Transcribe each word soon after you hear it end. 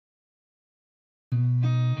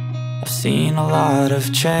I've seen a lot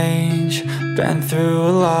of change, been through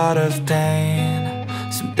a lot of pain.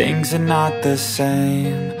 Some things are not the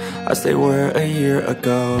same as they were a year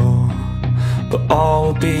ago, but all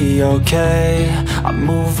will be okay. I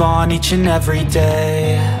move on each and every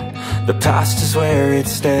day. The past is where it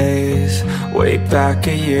stays, way back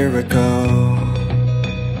a year ago.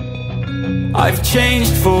 I've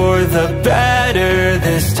changed for the better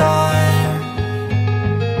this time.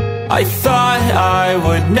 I thought I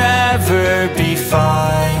would never be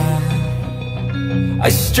fine. I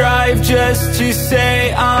strive just to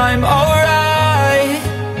say I'm alright,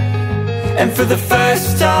 and for the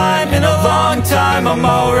first time in a long time I'm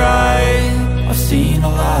alright. I've seen a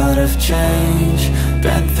lot of change,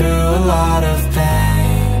 been through a lot of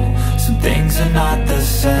pain. Some things are not the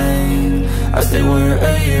same as they were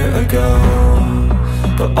a year ago,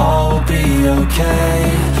 but all will be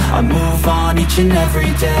okay. I move on each and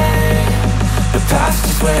every day. The past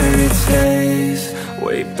is where it stays,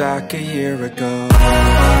 way back a year ago.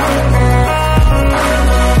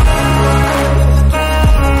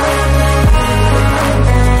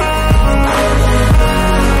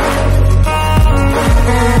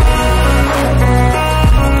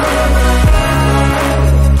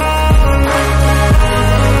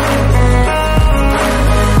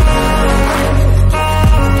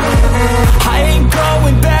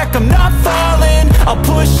 I'm not falling. I'll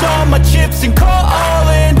push all my chips and call all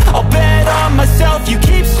in. I'll bet on myself, you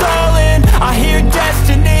keep stalling. I hear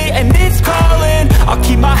destiny and it's calling. I'll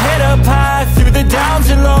keep my head up high through the downs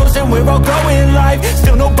and lows, and where I'll go in life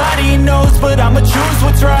still nobody knows, but I'ma choose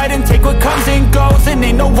what's right and take what comes and goes. And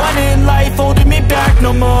ain't no one in life holding me back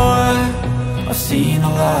no more. I've seen a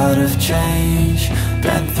lot of change,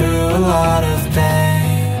 been through a lot of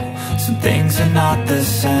pain. Some things are not the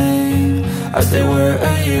same as they were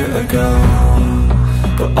a year ago,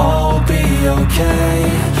 but all will be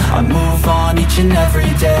okay. I move on each and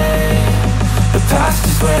every day. The past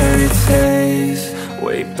is where it stays,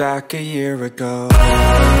 way back a year ago.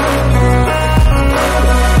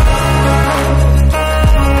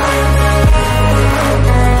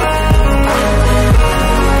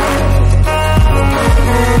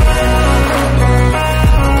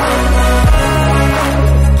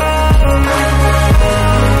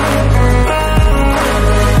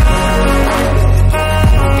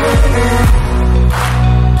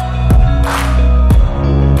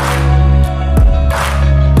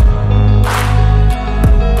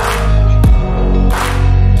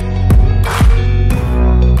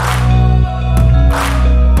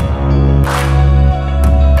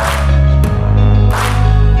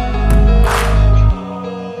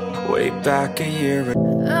 Back a year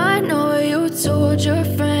ago. I know you told your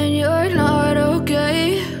friend you're not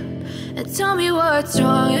okay, and tell me what's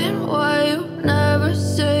wrong and why you never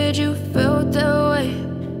said you felt that way.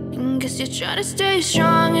 And guess you're trying to stay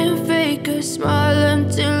strong and fake a smile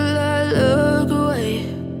until I look away.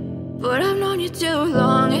 But I've known you too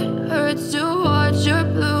long, it hurts to watch your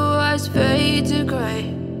blue eyes fade to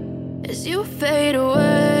gray as you fade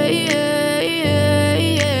away.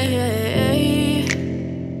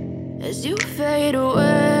 As you fade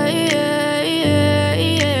away.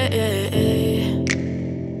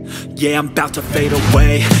 Yeah, I'm about to fade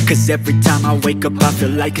away, cause every time I wake up I feel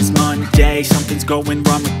like it's Monday. Something's going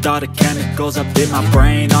wrong with all the chemicals up in my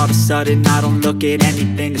brain. All of a sudden I don't look at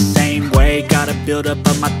anything the same way. Gotta build up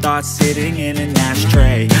of my thoughts sitting in an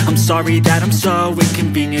ashtray. I'm sorry that I'm so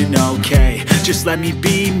inconvenient, okay. Just let me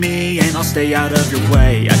be me and I'll stay out of your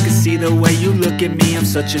way. I can see the way you look at me, I'm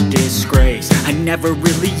such a disgrace. I never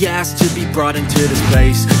really asked to be brought into this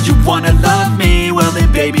place. You wanna love me? Well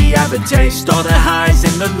then baby have a taste. All the highs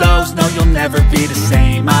and the lows, no you'll never be the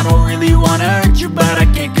same. I don't really wanna hurt you, but I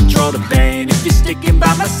can't control the pain. If you're sticking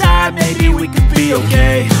by my side, maybe we could be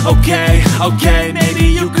okay. Okay, maybe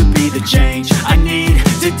you could be the change I need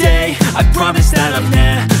today. I promise that I've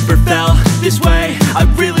never felt this way. I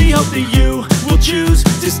really hope that you will choose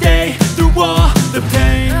to stay through all the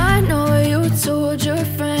pain. I know you told your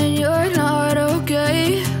friend you're not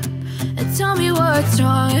okay, and tell me what's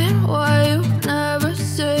wrong and why you never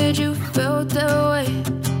said you felt that way.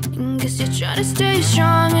 And guess you're trying to stay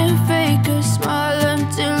strong and fake a smile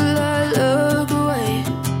until I look away.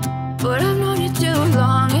 But I've known you too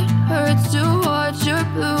long, it hurts to watch your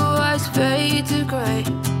blue eyes fade to gray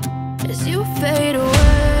as you fade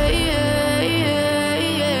away.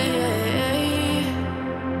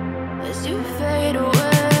 As you fade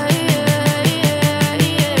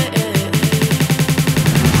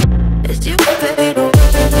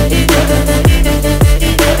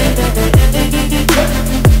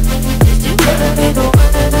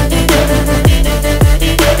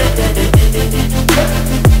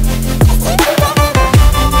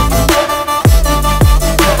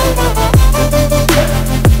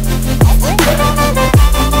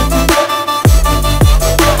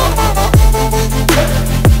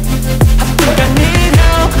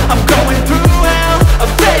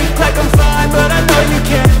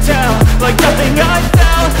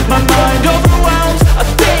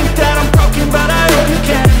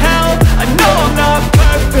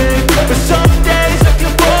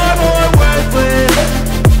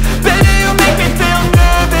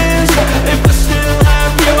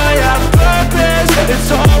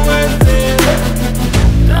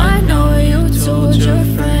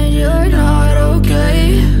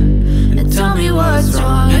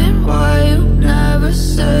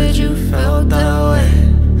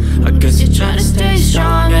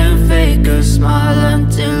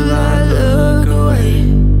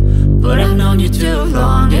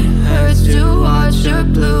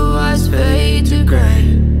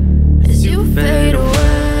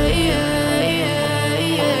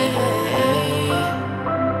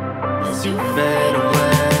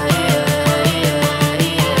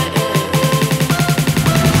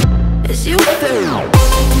as you feel.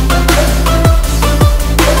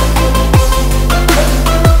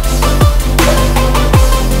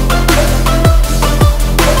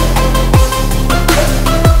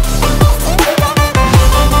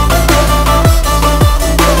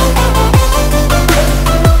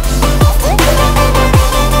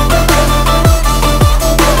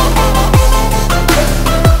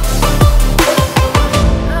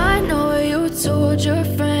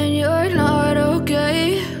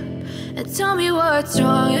 Tell me what's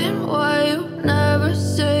wrong and why you never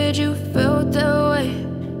said you felt that way.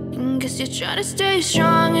 And guess you're trying to stay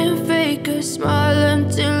strong and fake a smile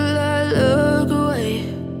until I look away.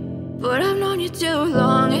 But I've known you too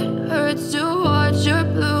long, it hurts to watch your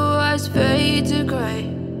blue eyes fade to gray.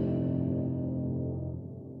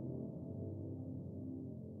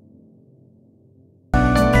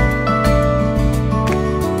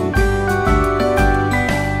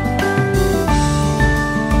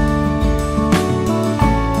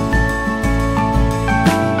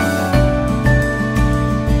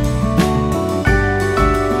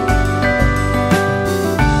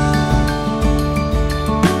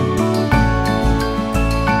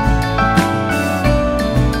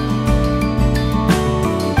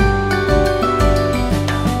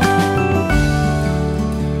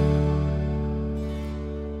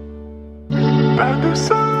 Pas de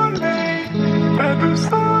soleil, pas de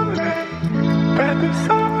soleil, pas de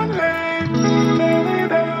soleil,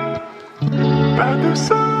 pas de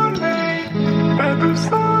soleil, pas de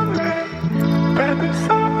soleil, pas de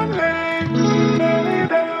soleil.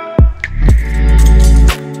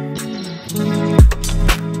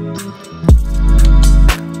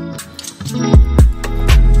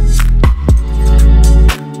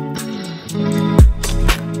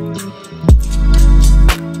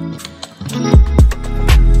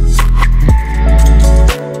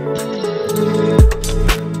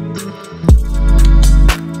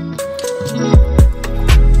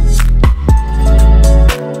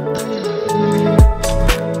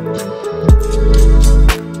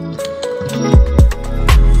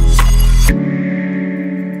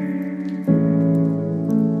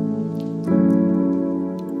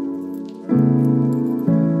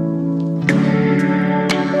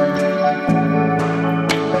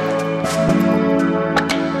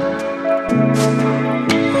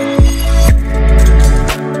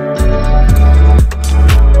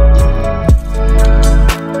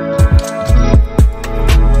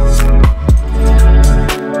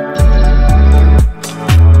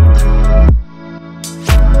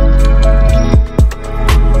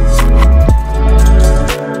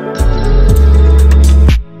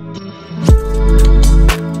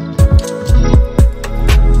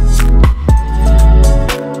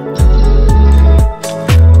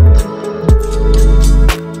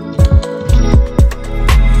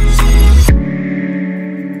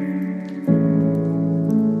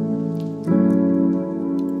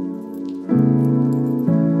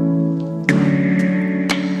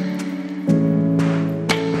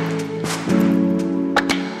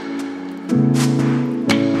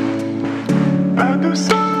 Pas de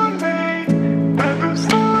soleil.